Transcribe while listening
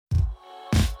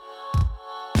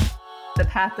The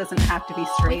path doesn't have to be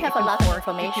straight. We have a lot of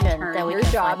information that we Your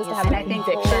can job find is to have And a I think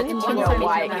conviction to know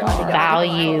why you want to go.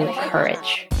 Value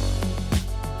courage.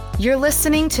 You're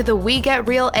listening to the We Get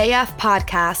Real AF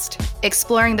podcast,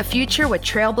 exploring the future with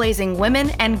trailblazing women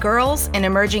and girls in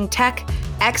emerging tech,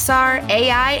 XR,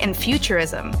 AI, and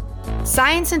futurism.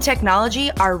 Science and technology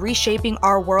are reshaping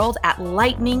our world at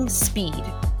lightning speed.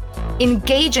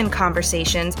 Engage in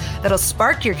conversations that'll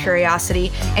spark your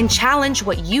curiosity and challenge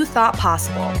what you thought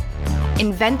possible.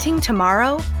 Inventing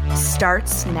tomorrow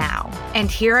starts now.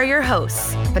 And here are your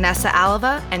hosts, Vanessa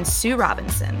Alava and Sue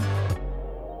Robinson.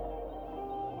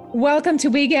 Welcome to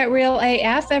We Get Real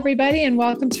AF, everybody, and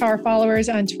welcome to our followers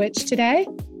on Twitch today.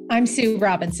 I'm Sue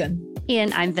Robinson.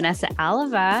 And I'm Vanessa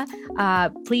Alava.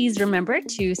 Please remember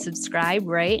to subscribe,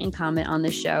 rate, and comment on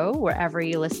the show wherever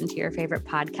you listen to your favorite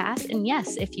podcast. And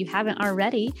yes, if you haven't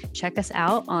already, check us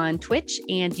out on Twitch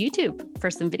and YouTube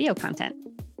for some video content.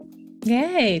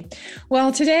 Yay.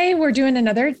 Well, today we're doing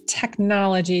another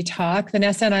technology talk.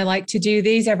 Vanessa and I like to do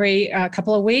these every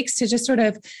couple of weeks to just sort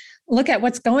of look at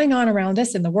what's going on around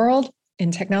us in the world,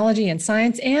 in technology and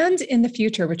science, and in the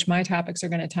future, which my topics are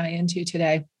going to tie into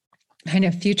today, kind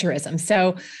of futurism.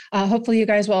 So hopefully you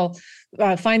guys will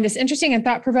find this interesting and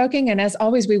thought-provoking. And as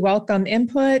always, we welcome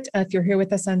input if you're here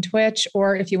with us on Twitch,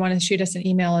 or if you want to shoot us an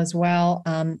email as well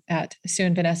at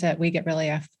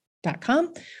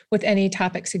sueandvanessa@wegetrealaf.com with any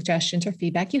topic suggestions or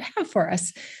feedback you have for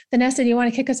us. Vanessa, do you want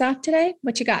to kick us off today?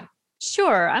 What you got?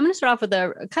 Sure. I'm going to start off with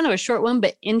a kind of a short one,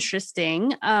 but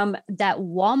interesting, that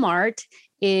Walmart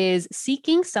is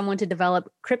seeking someone to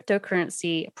develop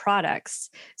cryptocurrency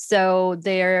products. So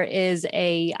there is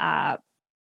a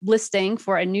listing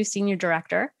for a new senior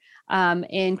director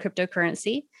in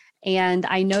cryptocurrency. And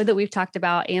I know that we've talked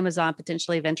about Amazon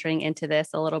potentially venturing into this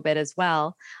a little bit as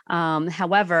well.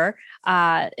 However,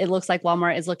 it looks like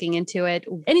Walmart is looking into it.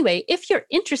 Anyway, if you're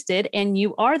interested and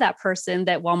you are that person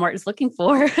that Walmart is looking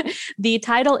for, the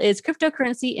title is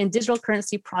Cryptocurrency and Digital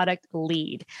Currency Product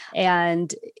Lead.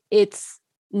 And it's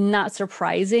not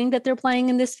surprising that they're playing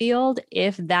in this field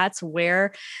if that's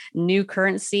where new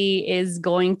currency is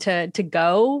going to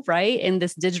go, right, in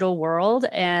this digital world.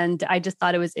 And I just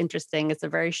thought it was interesting. It's a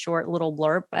very short little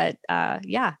blurb, but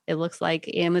yeah, it looks like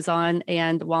Amazon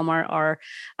and Walmart are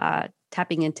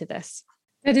tapping into this.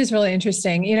 That is really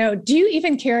interesting. You know, do you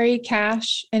even carry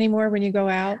cash anymore when you go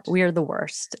out? We are the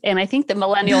worst. And I think the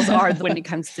millennials are when it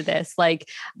comes to this. Like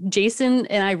Jason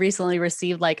and I recently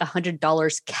received like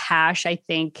 $100 cash, I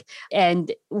think.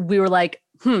 And we were like,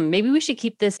 maybe we should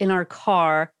keep this in our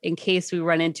car in case we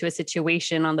run into a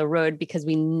situation on the road because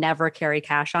we never carry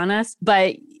cash on us.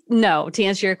 But no, to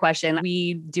answer your question,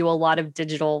 we do a lot of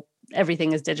digital.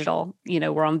 Everything is digital. You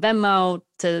know, we're on Venmo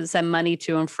to send money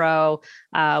to and fro.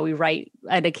 We write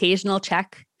an occasional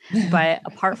check, but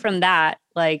apart from that,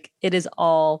 like it is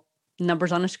all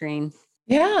numbers on a screen.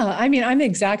 Yeah. I mean, I'm the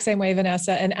exact same way,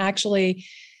 Vanessa. And actually,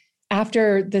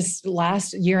 after this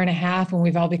last year and a half, when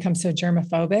we've all become so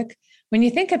germophobic, when you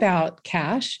think about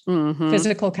cash,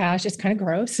 physical cash, it's kind of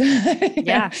gross.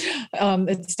 Yeah.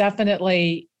 It's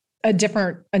definitely a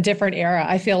different era.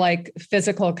 I feel like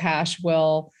physical cash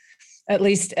will, at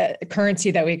least currency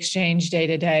that we exchange day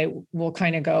to day, will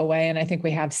kind of go away. And I think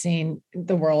we have seen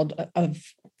the world of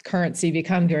currency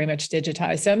become very much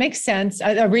digitized. So it makes sense.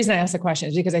 The reason I asked the question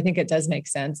is because I think it does make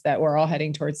sense that we're all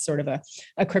heading towards sort of a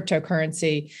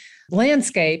cryptocurrency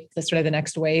landscape, that's sort of the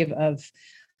next wave of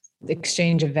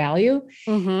exchange of value.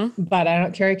 But I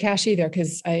don't carry cash either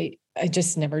because I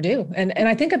just never do. And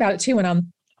I think about it too when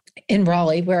I'm in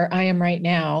Raleigh, where I am right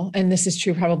now, and this is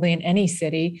true probably in any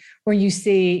city, where you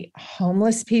see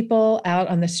homeless people out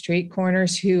on the street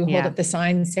corners who hold up the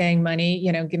sign saying money,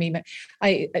 you know, give me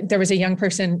money. There was a young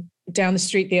person down the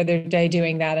street the other day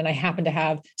doing that, and I happened to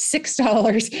have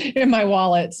 $6 in my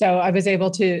wallet. So I was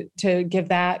able to give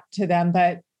that to them.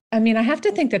 But I mean, I have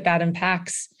to think that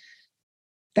impacts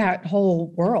that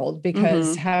whole world,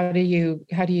 because how do you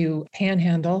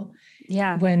panhandle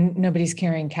when nobody's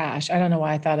carrying cash? I don't know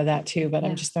why I thought of that too, but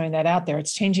I'm just throwing that out there.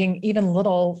 It's changing even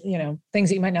little, things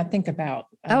that you might not think about.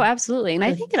 Oh, absolutely. And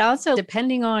I think it also,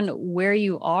 depending on where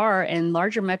you are in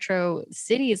larger metro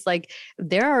cities, like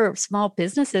there are small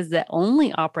businesses that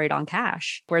only operate on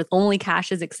cash, where only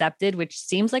cash is accepted, which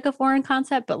seems like a foreign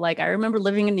concept. But like, I remember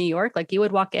living in New York, like you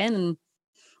would walk in and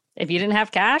if you didn't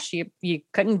have cash, you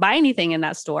couldn't buy anything in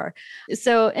that store.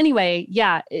 So anyway,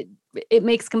 it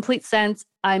makes complete sense.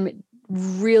 I'm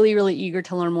really, really eager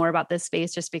to learn more about this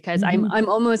space just because I'm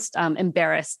almost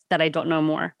embarrassed that I don't know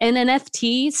more. And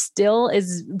NFT still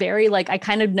is very I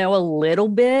kind of know a little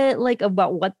bit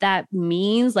about what that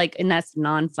means, and that's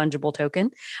non-fungible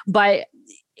token, but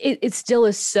it still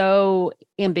is so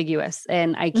ambiguous,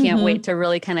 and I can't wait to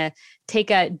really kind of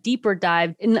take a deeper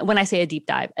dive. And when I say a deep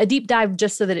dive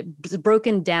just so that it's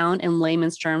broken down in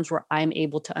layman's terms where I'm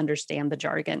able to understand the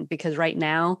jargon, because right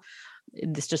now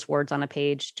it's just words on a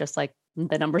page, just like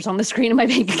the numbers on the screen of my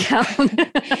bank account.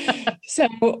 So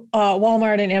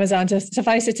Walmart and Amazon, just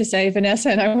suffice it to say, Vanessa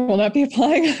and I will not be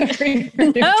applying for your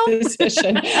new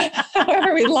position.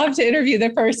 However, we'd love to interview the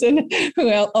person who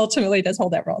ultimately does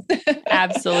hold that role.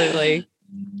 Absolutely.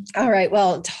 All right.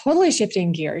 Well, totally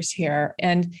shifting gears here.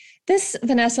 And this,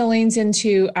 Vanessa, leans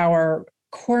into our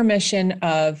core mission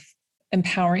of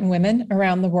empowering women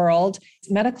around the world.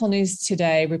 Medical News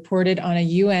Today reported on a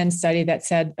UN study that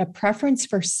said a preference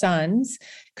for sons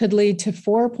could lead to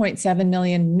 4.7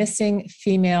 million missing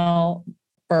female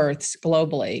births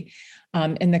globally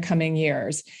in the coming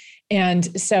years.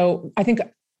 And so I think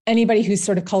anybody who's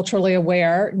sort of culturally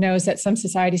aware knows that some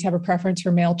societies have a preference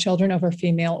for male children over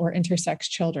female or intersex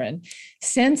children.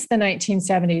 Since the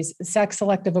 1970s,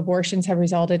 sex-selective abortions have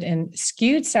resulted in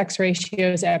skewed sex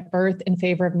ratios at birth in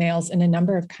favor of males in a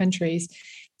number of countries.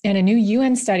 And a new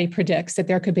UN study predicts that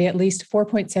there could be at least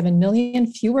 4.7 million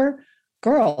fewer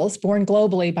girls born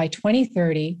globally by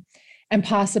 2030, and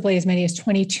possibly as many as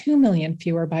 22 million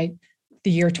fewer by the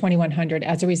year 2100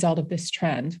 as a result of this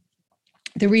trend.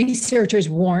 The researchers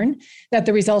warn that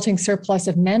the resulting surplus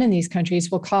of men in these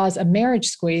countries will cause a marriage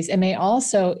squeeze and may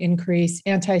also increase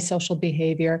antisocial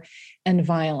behavior and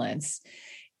violence.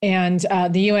 And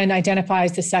the UN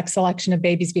identifies the sex selection of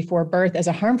babies before birth as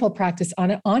a harmful practice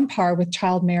on par with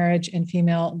child marriage and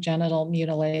female genital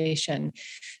mutilation.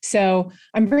 So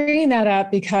I'm bringing that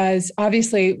up because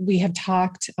obviously we have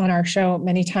talked on our show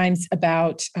many times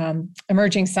about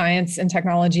emerging science and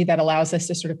technology that allows us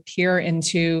to sort of peer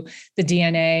into the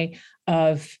DNA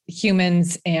of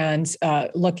humans and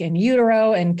look in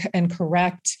utero and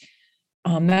correct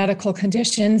medical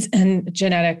conditions and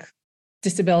genetic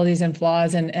disabilities and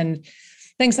flaws and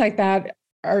things like that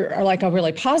are like a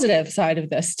really positive side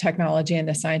of this technology and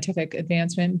the scientific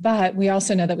advancement. But we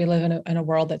also know that we live in a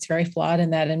world that's very flawed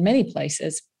and that in many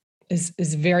places is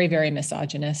very, very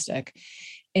misogynistic.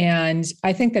 And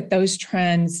I think that those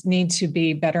trends need to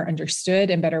be better understood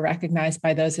and better recognized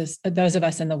by those of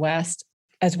us in the West,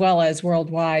 as well as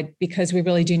worldwide, because we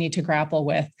really do need to grapple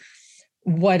with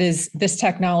what is this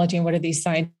technology and what do these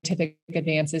scientific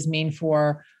advances mean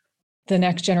for the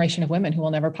next generation of women who will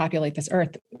never populate this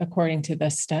earth, according to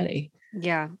this study.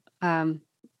 Yeah.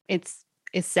 It's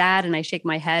sad. And I shake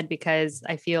my head because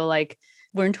I feel like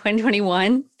we're in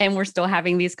 2021 and we're still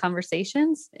having these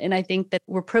conversations. And I think that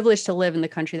we're privileged to live in the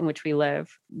country in which we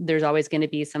live. There's always going to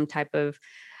be some type of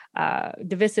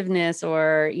divisiveness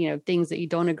or, things that you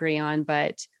don't agree on.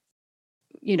 But,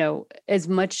 as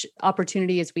much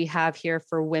opportunity as we have here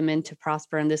for women to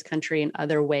prosper in this country in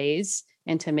other ways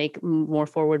and to make more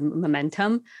forward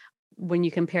momentum, when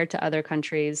you compare to other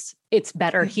countries, it's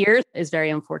better here is very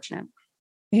unfortunate.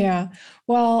 Yeah.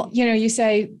 Well, you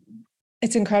say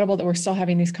it's incredible that we're still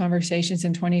having these conversations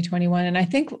in 2021. And I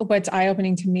think what's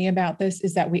eye-opening to me about this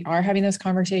is that we are having those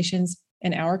conversations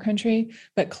in our country,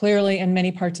 but clearly in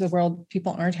many parts of the world,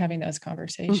 people aren't having those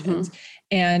conversations. Mm-hmm.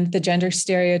 And the gender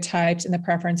stereotypes and the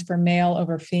preference for male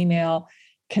over female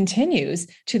continues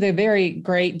to the very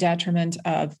great detriment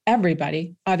of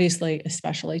everybody, obviously,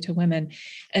 especially to women.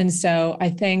 And so I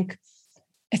think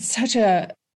it's such a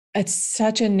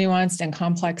nuanced and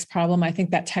complex problem. I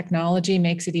think that technology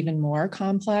makes it even more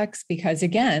complex because,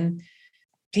 again,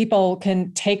 people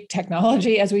can take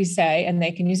technology, as we say, and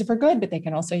they can use it for good, but they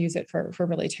can also use it for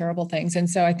really terrible things. And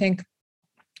so I think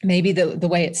maybe the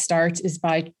way it starts is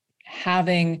by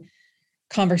having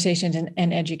conversations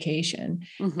and education,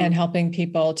 mm-hmm. and helping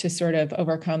people to sort of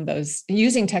overcome those,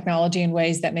 using technology in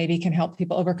ways that maybe can help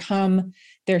people overcome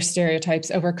their stereotypes,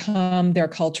 overcome their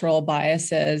cultural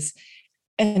biases.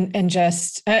 And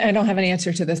just, I don't have an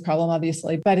answer to this problem,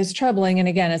 obviously, but it's troubling. And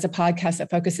again, as a podcast that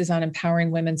focuses on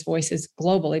empowering women's voices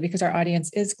globally, because our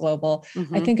audience is global,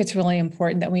 mm-hmm. I think it's really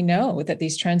important that we know that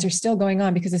these trends are still going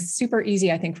on, because it's super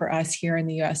easy, I think, for us here in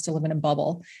the US to live in a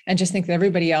bubble and just think that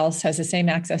everybody else has the same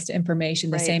access to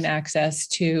information, the right. same access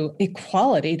to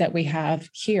equality that we have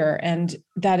here. And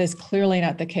that is clearly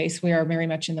not the case. We are very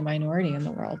much in the minority in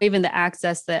the world. Even the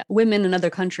access that women in other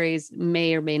countries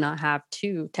may or may not have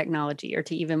to technology or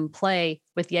to even play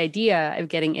with the idea of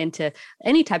getting into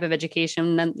any type of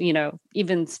education, then,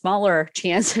 even smaller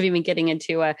chance of even getting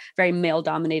into a very male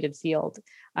dominated field.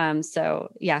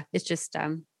 So yeah, it's just,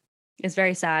 it's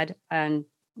very sad and,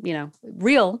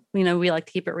 real, we like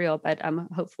to keep it real, but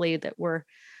hopefully that we're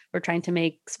trying to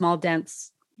make small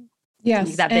dents. Yes.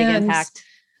 Make that big impact.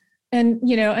 And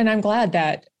I'm glad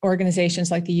that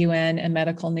organizations like the UN and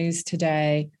Medical News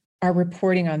Today are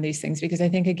reporting on these things, because I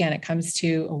think, again, it comes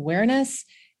to awareness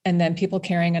and then people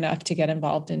caring enough to get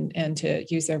involved and to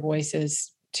use their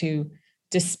voices to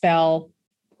dispel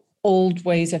old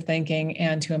ways of thinking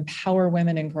and to empower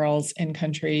women and girls in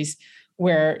countries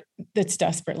where it's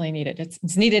desperately needed.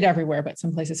 It's needed everywhere, but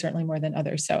some places certainly more than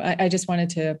others. So I just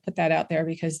wanted to put that out there,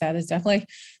 because that is definitely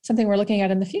something we're looking at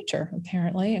in the future,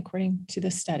 apparently, according to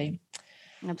this study.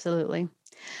 Absolutely.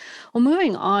 Well,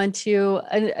 moving on to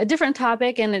a different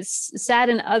topic, and it's sad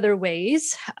in other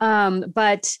ways,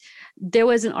 but there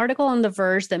was an article on The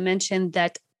Verge that mentioned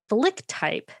that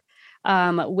FlickType,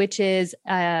 which is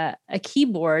a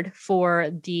keyboard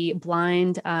for the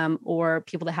blind or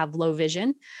people that have low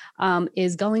vision,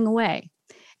 is going away.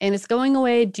 And it's going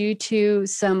away due to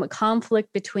some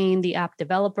conflict between the app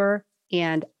developer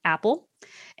and Apple.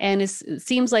 And it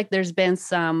seems like there's been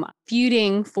some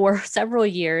feuding for several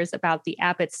years about the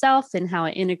app itself and how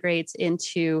it integrates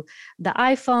into the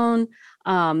iPhone,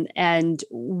 and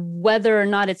whether or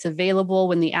not it's available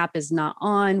when the app is not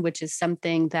on, which is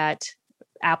something that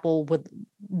Apple would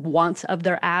want of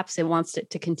their apps. It wants it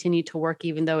to continue to work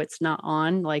even though it's not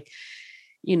on, like,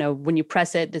 when you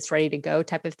press it, it's ready to go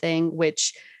type of thing,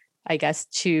 which I guess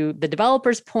to the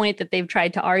developers' point that they've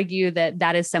tried to argue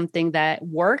that is something that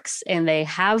works, and they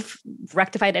have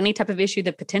rectified any type of issue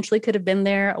that potentially could have been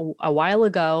there a while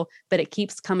ago, but it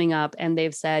keeps coming up, and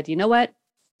they've said, you know what,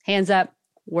 hands up,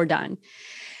 we're done.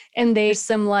 And there's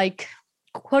some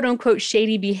quote unquote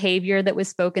shady behavior that was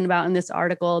spoken about in this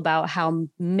article about how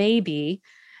maybe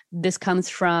this comes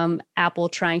from Apple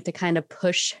trying to kind of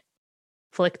push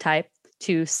FlickType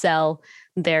to sell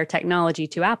their technology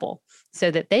to Apple so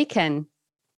that they can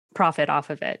profit off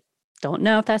of it. Don't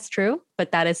know if that's true,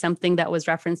 but that is something that was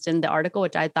referenced in the article,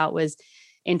 which I thought was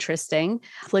interesting.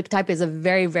 FlickType is a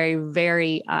very, very,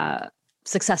 very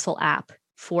successful app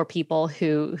for people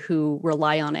who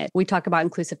rely on it. We talk about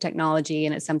inclusive technology,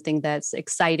 and it's something that's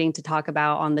exciting to talk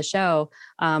about on the show.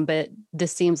 But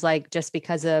this seems like just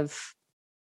because of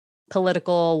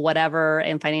political whatever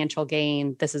and financial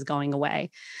gain, this is going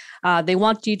away. They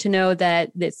want you to know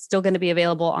that it's still going to be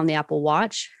available on the Apple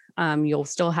Watch. You'll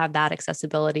still have that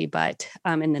accessibility, but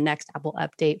in the next Apple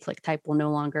update, FlickType will no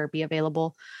longer be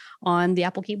available on the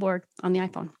Apple keyboard on the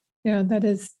iPhone. Yeah, that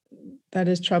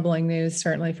is troubling news,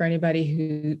 certainly for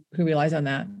anybody who relies on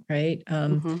that, right?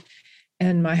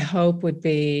 And my hope would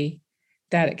be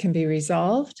that it can be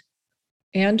resolved,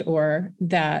 and or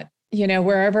that,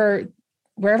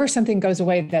 wherever something goes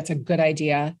away, that's a good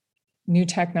idea. New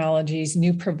technologies,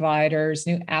 new providers,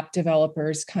 new app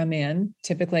developers come in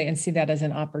typically and see that as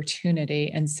an opportunity.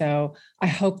 And so I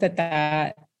hope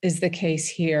that is the case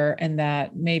here, and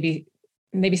that maybe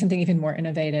something even more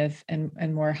innovative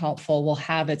and more helpful will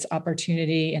have its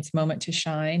opportunity, its moment to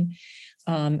shine,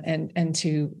 and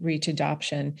to reach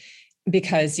adoption.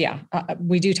 Because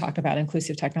we do talk about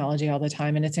inclusive technology all the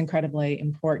time, and it's incredibly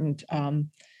important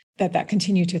that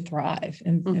continue to thrive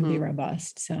and be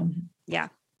robust. So yeah,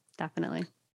 definitely.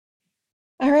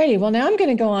 All righty. Well, now I'm going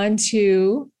to go on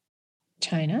to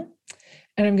China,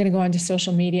 and I'm going to go on to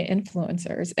social media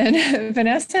influencers. And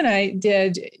Vanessa and I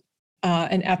did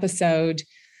an episode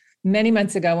many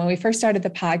months ago when we first started the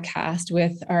podcast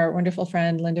with our wonderful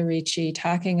friend Linda Ricci,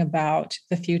 talking about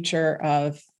the future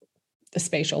of the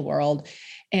spatial world.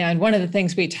 And one of the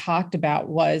things we talked about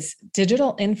was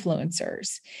digital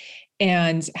influencers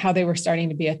and how they were starting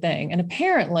to be a thing. And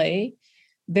apparently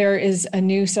there is a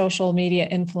new social media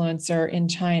influencer in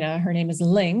China. Her name is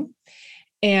Ling.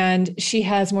 And she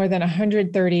has more than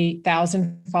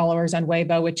 130,000 followers on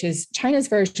Weibo, which is China's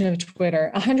version of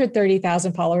Twitter.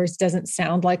 130,000 followers doesn't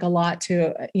sound like a lot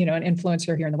to, an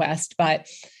influencer here in the West, but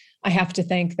I have to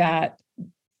think that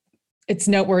it's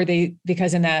noteworthy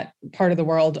because in that part of the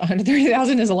world,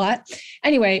 130,000 is a lot.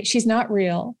 Anyway, she's not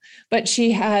real, but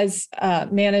she has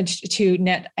managed to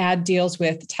net ad deals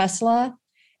with Tesla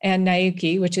and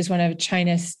Nike, which is one of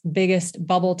China's biggest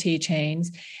bubble tea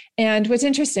chains. And what's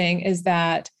interesting is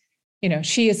that,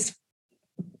 she is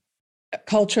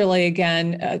culturally,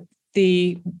 again,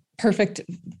 the perfect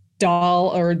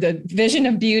doll or the vision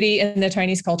of beauty in the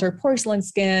Chinese culture, porcelain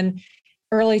skin,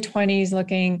 early 20s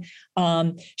looking.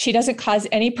 She doesn't cause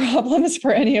any problems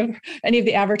for any of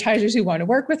the advertisers who want to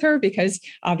work with her, because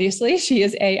obviously she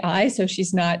is AI. So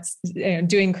she's not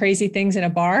doing crazy things in a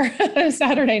bar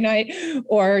Saturday night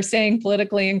or saying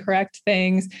politically incorrect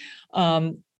things.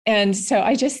 And so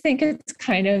I just think it's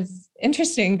kind of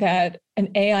interesting that an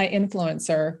AI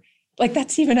influencer like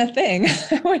that's even a thing.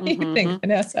 What do you think,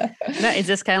 Vanessa? No, is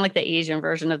this kind of like the Asian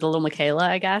version of the little Michaela,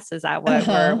 I guess? Is that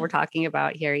what we're talking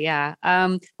about here? Yeah.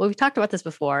 Well, we've talked about this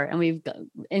before, and we've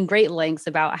in great lengths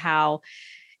about how,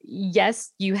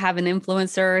 yes, you have an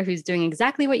influencer who's doing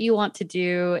exactly what you want to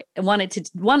do, the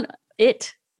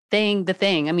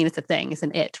thing. I mean, it's a thing, it's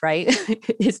an it, right?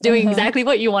 It's doing exactly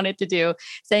what you want it to do,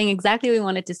 saying exactly what you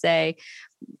want it to say.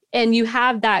 And you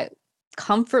have that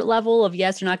comfort level of,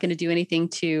 yes, you're not going to do anything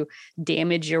to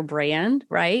damage your brand,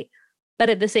 right? But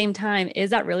at the same time,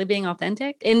 is that really being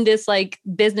authentic in this like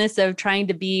business of trying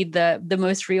to be the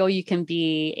most real you can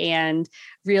be and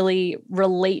really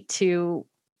relate to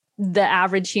the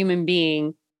average human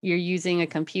being? You're using a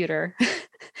computer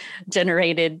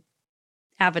generated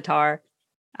avatar.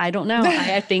 I don't know.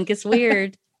 I think it's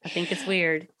weird. I think it's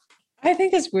weird. I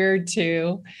think it's weird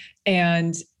too.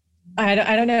 And I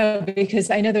don't know, because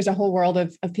I know there's a whole world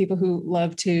of people who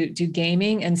love to do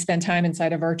gaming and spend time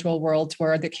inside of virtual worlds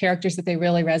where the characters that they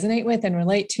really resonate with and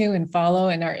relate to and follow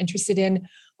and are interested in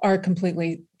are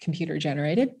completely computer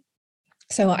generated.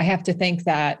 So I have to think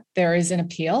that there is an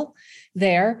appeal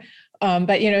there.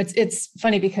 But it's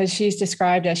funny because she's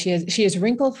described as she is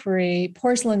wrinkle-free,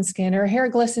 porcelain skin, her hair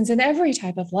glistens in every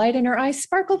type of light, and her eyes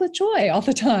sparkle with joy all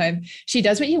the time. She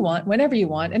does what you want, whenever you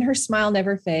want, and her smile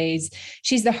never fades.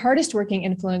 She's the hardest working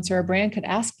influencer a brand could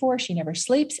ask for. She never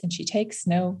sleeps, and she takes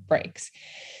no breaks.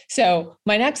 So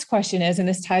my next question is, and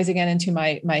this ties again into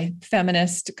my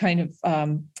feminist kind of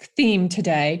theme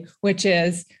today, which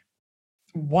is,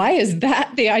 why is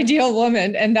that the ideal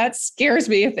woman? And that scares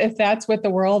me if that's what the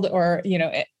world or,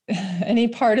 any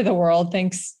part of the world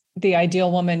thinks the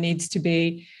ideal woman needs to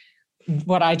be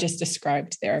what I just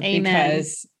described there. Amen.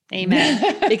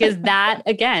 Because that,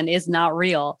 again, is not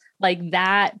real. Like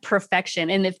that perfection.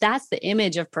 And if that's the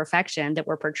image of perfection that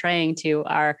we're portraying to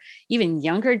our even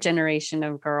younger generation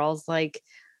of girls, like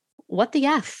what the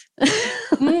F?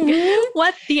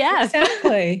 What the F?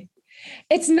 Exactly.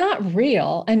 It's not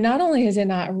real. And not only is it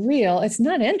not real, it's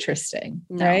not interesting,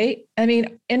 right? I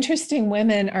mean, interesting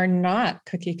women are not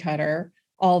cookie cutter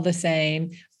all the same.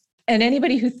 And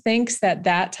anybody who thinks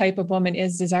that type of woman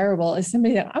is desirable is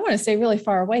somebody that I want to stay really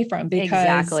far away from,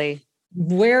 because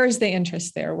where is the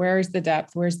interest there? Where is the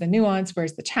depth? Where's the nuance?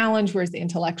 Where's the challenge? Where's the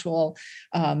intellectual,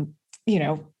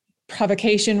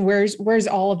 provocation? Where's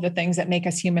all of the things that make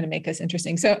us human and make us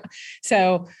interesting?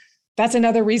 So that's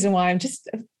another reason why I'm just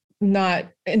not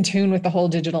in tune with the whole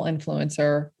digital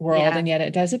influencer world. Yeah. And yet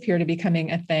it does appear to be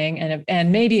becoming a thing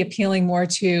and maybe appealing more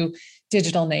to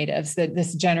digital natives, that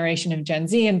this generation of Gen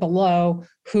Z and below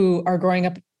who are growing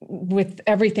up with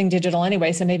everything digital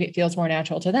anyway. So maybe it feels more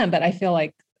natural to them, but I feel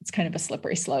like it's kind of a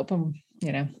slippery slope.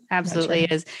 Absolutely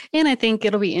is. And I think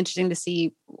it'll be interesting to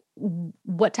see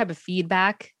what type of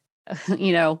feedback,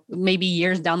 maybe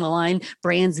years down the line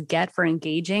brands get for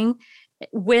engaging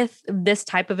with this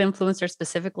type of influencer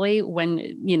specifically,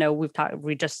 when,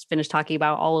 we just finished talking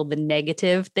about all of the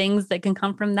negative things that can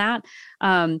come from that.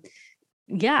 I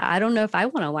don't know if I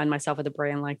want to align myself with a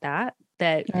brand like that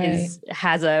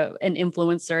has an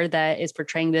influencer that is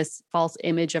portraying this false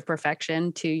image of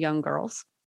perfection to young girls.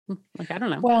 Like, I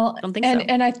don't know. Well, I don't think so.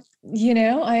 And I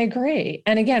agree.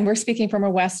 And again, we're speaking from a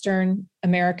Western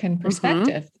American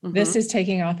perspective. This is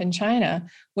taking off in China,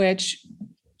 which,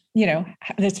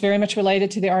 that's very much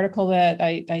related to the article that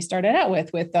I started out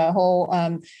with the whole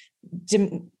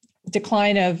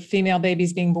decline of female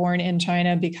babies being born in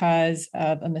China because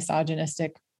of a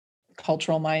misogynistic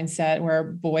cultural mindset where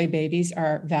boy babies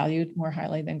are valued more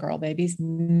highly than girl babies.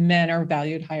 Men are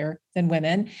valued higher than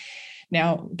women.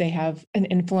 Now they have an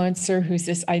influencer who's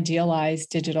this idealized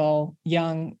digital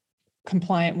young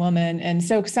compliant woman. And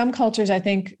so some cultures, I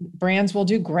think brands will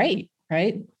do great,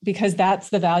 right? Because that's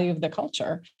the value of the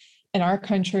culture. In our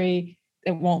country,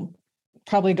 it won't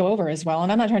probably go over as well.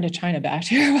 And I'm not trying to China bash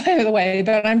here, by the way,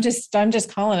 but I'm just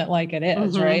calling it like it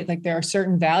is, right? Like there are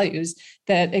certain values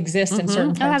that exist in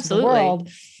certain parts of the world,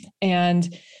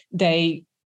 and they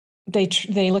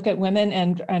look at women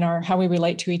and how we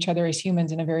relate to each other as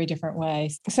humans in a very different way.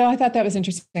 So I thought that was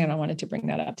interesting, and I wanted to bring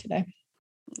that up today.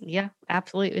 Yeah,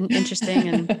 absolutely interesting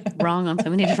and wrong on so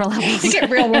many different levels. You get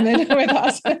real women with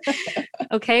us.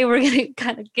 Okay, we're going to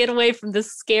kind of get away from the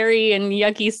scary and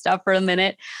yucky stuff for a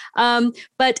minute.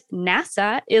 But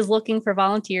NASA is looking for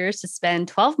volunteers to spend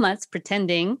 12 months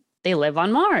pretending they live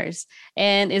on Mars,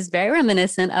 and is very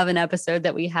reminiscent of an episode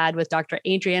that we had with Dr.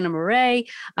 Adriana Murray,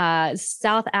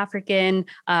 South African,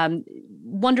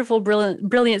 wonderful,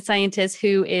 brilliant scientist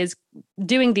who is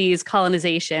doing these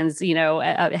colonizations,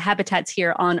 habitats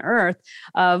here on Earth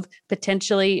of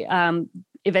potentially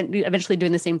eventually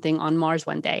doing the same thing on Mars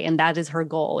one day. And that is her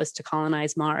goal, is to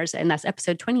colonize Mars. And that's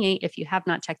episode 28, if you have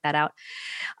not checked that out.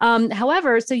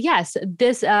 However, so yes,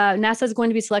 this NASA is going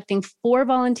to be selecting 4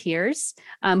 volunteers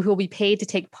who will be paid to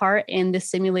take part in the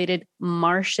simulated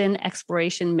Martian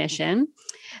exploration mission.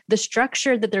 The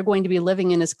structure that they're going to be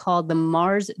living in is called the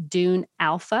Mars Dune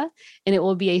Alpha, and it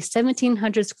will be a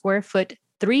 1,700 square foot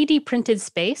 3D printed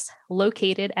space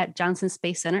located at Johnson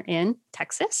Space Center in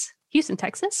Houston,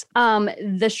 Texas.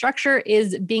 The structure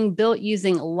is being built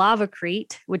using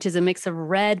lavacrete, which is a mix of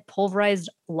red pulverized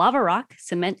lava rock,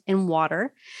 cement, and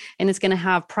water. And it's going to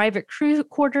have private crew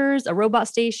quarters, a robot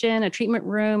station, a treatment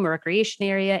room, a recreation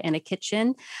area, and a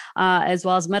kitchen, as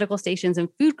well as medical stations and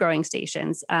food growing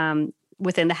stations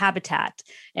within the habitat.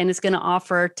 And it's going to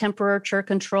offer temperature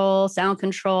control, sound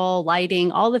control,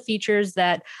 lighting, all the features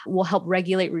that will help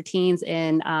regulate routines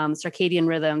and circadian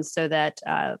rhythms so that,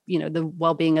 the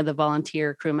well-being of the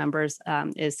volunteer crew members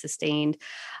is sustained.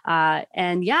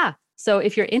 So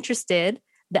if you're interested,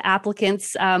 the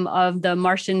applicants of the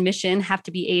Martian mission have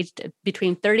to be aged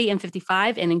between 30 and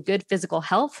 55 and in good physical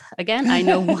health. Again, I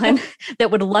know one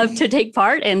that would love to take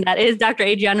part, and that is Dr.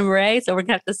 Adriana Murray. So we're going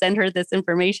to have to send her this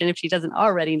information if she doesn't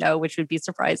already know, which would be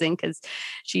surprising because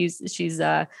she's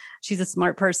a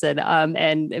smart person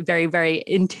and very, very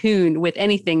in tune with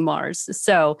anything Mars.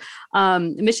 So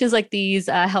missions like these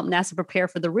help NASA prepare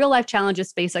for the real life challenges,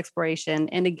 space exploration,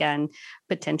 and again,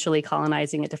 potentially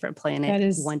colonizing a different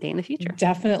planet one day in the future.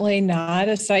 Definitely not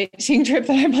a sightseeing trip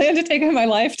that I plan to take in my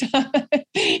lifetime,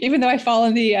 even though I fall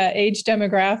in the age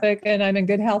demographic and I'm in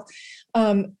good health.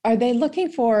 Are they looking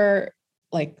for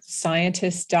like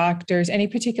scientists, doctors, any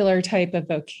particular type of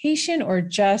vocation, or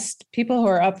just people who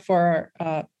are up for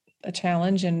a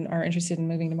challenge and are interested in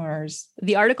moving to Mars?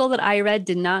 The article that I read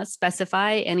did not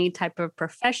specify any type of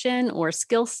profession or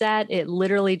skill set. It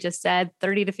literally just said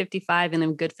 30 to 55 and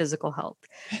in good physical health.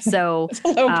 So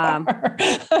who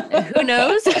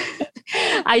knows?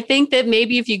 I think that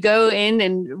maybe if you go in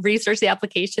and research the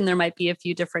application, there might be a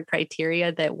few different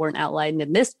criteria that weren't outlined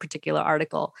in this particular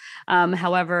article.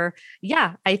 However,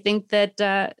 I think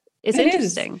that it's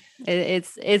interesting.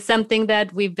 It's something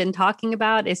that we've been talking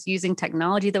about. It's using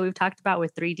technology that we've talked about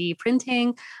with 3D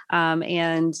printing,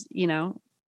 and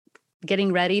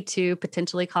getting ready to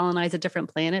potentially colonize a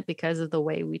different planet because of the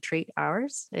way we treat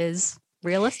ours is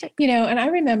realistic. And I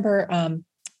remember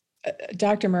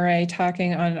Dr. Murray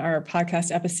talking on our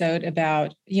podcast episode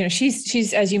about,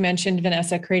 she's as you mentioned,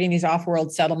 Vanessa, creating these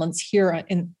off-world settlements here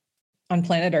on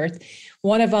planet Earth.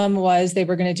 One of them was they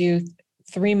were going to do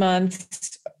 3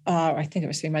 months. I think it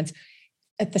was 3 months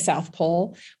at the South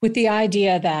Pole, with the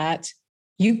idea that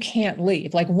you can't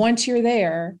leave. Like once you're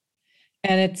there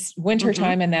and it's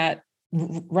wintertime in that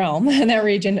realm, in that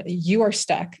region, you are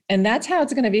stuck. And that's how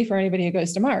it's going to be for anybody who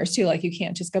goes to Mars too. Like you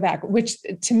can't just go back, which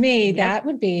to me, that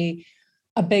would be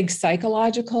a big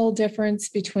psychological difference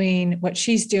between what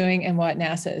she's doing and what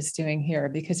NASA is doing here.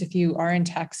 Because if you are in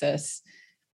Texas,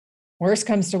 worst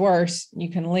comes to worst, you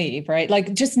can leave, right?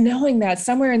 Like just knowing that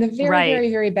somewhere in the very, very,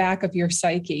 very back of your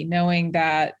psyche, knowing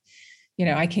that,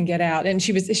 I can get out. And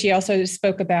she also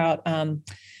spoke about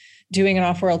doing an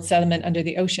off-world settlement under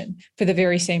the ocean for the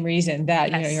very same reason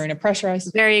that, you're in a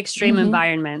pressurized, very extreme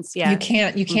environments. Yeah. You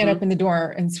can't open the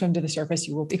door and swim to the surface.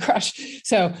 You will be crushed.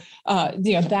 So,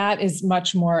 that is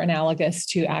much more analogous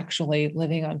to actually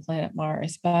living on planet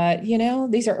Mars. But,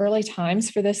 these are early times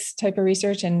for this type of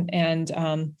research.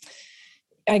 And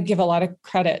I give a lot of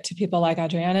credit to people like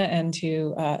Adriana and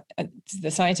to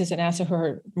the scientists at NASA who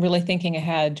are really thinking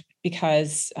ahead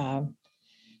because,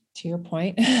 to your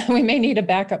point, we may need a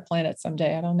backup planet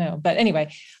someday. I don't know. But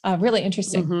anyway, really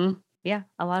interesting. Mm-hmm. Yeah,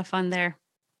 a lot of fun there.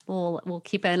 We'll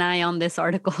keep an eye on this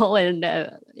article and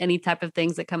any type of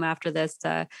things that come after this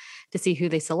to see who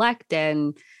they select.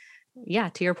 And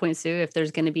to your point, Sue, if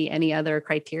there's going to be any other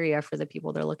criteria for the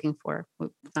people they're looking for,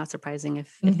 it's not surprising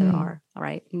if there are. All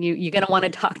right. You're going to want a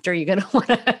doctor. You're going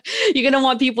to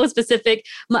want people with specific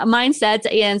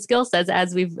mindsets and skill sets,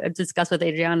 as we've discussed with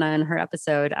Adriana in her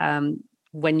episode,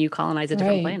 when you colonize a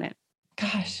different planet.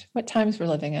 Gosh, what times we're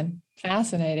living in.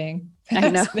 Fascinating. I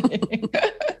know.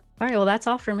 All right. Well, that's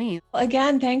all for me.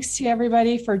 Again, thanks to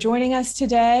everybody for joining us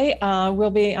today.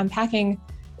 We'll be unpacking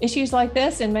issues like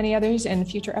this and many others in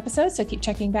future episodes. So keep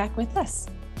checking back with us.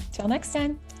 Till next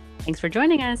time. Thanks for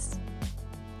joining us.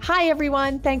 Hi,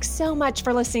 everyone. Thanks so much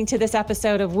for listening to this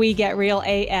episode of We Get Real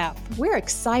AF. We're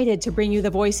excited to bring you the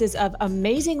voices of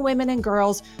amazing women and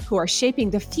girls who are shaping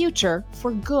the future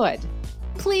for good.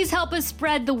 Please help us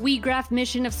spread the WeGraph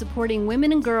mission of supporting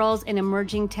women and girls in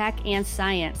emerging tech and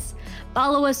science.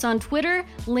 Follow us on Twitter,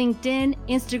 LinkedIn,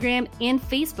 Instagram, and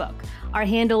Facebook. Our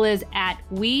handle is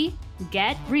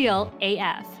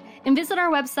 @WeGetRealAF. And visit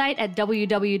our website at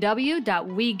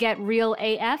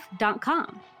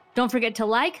www.wegetrealaf.com. Don't forget to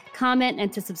like, comment,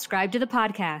 and to subscribe to the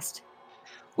podcast.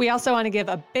 We also want to give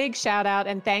a big shout out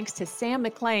and thanks to Sam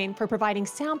McLean for providing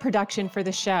sound production for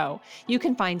the show. You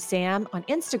can find Sam on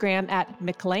Instagram at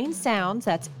McLean Sounds,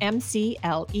 that's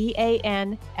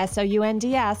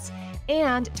McLeanSounds,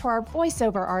 and to our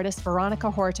voiceover artist,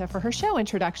 Veronica Horta, for her show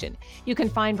introduction. You can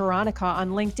find Veronica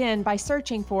on LinkedIn by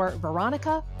searching for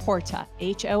Veronica Horta,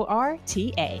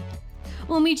 Horta.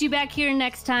 We'll meet you back here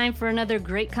next time for another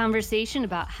great conversation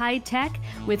about high tech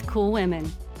with cool women.